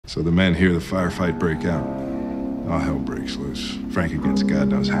So the men hear the firefight break out. All hell breaks loose. Frankie gets God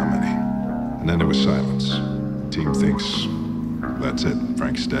knows how many. And then there was silence. The team thinks, that's it,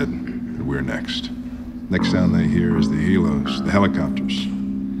 Frank's dead, and we're next. Next sound they hear is the helos, the helicopters.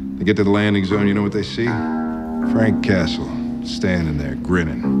 They get to the landing zone, you know what they see? Frank Castle, standing there,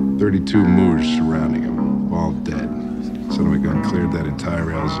 grinning. 32 Moors surrounding him, all dead. Son of a gun cleared that entire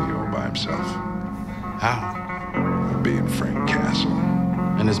LZO by himself. How? By being Frank Castle.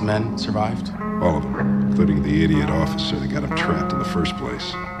 And his men survived? All of them, including the idiot officer that got him trapped in the first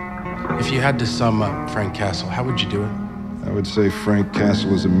place. If you had to sum up Frank Castle, how would you do it? I would say Frank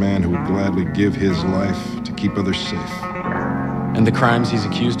Castle is a man who would gladly give his life to keep others safe. And the crimes he's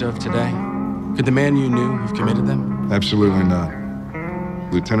accused of today? Could the man you knew have committed them? Absolutely not.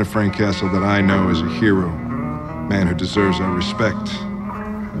 Lieutenant Frank Castle that I know is a hero, man who deserves our respect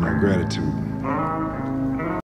and our gratitude.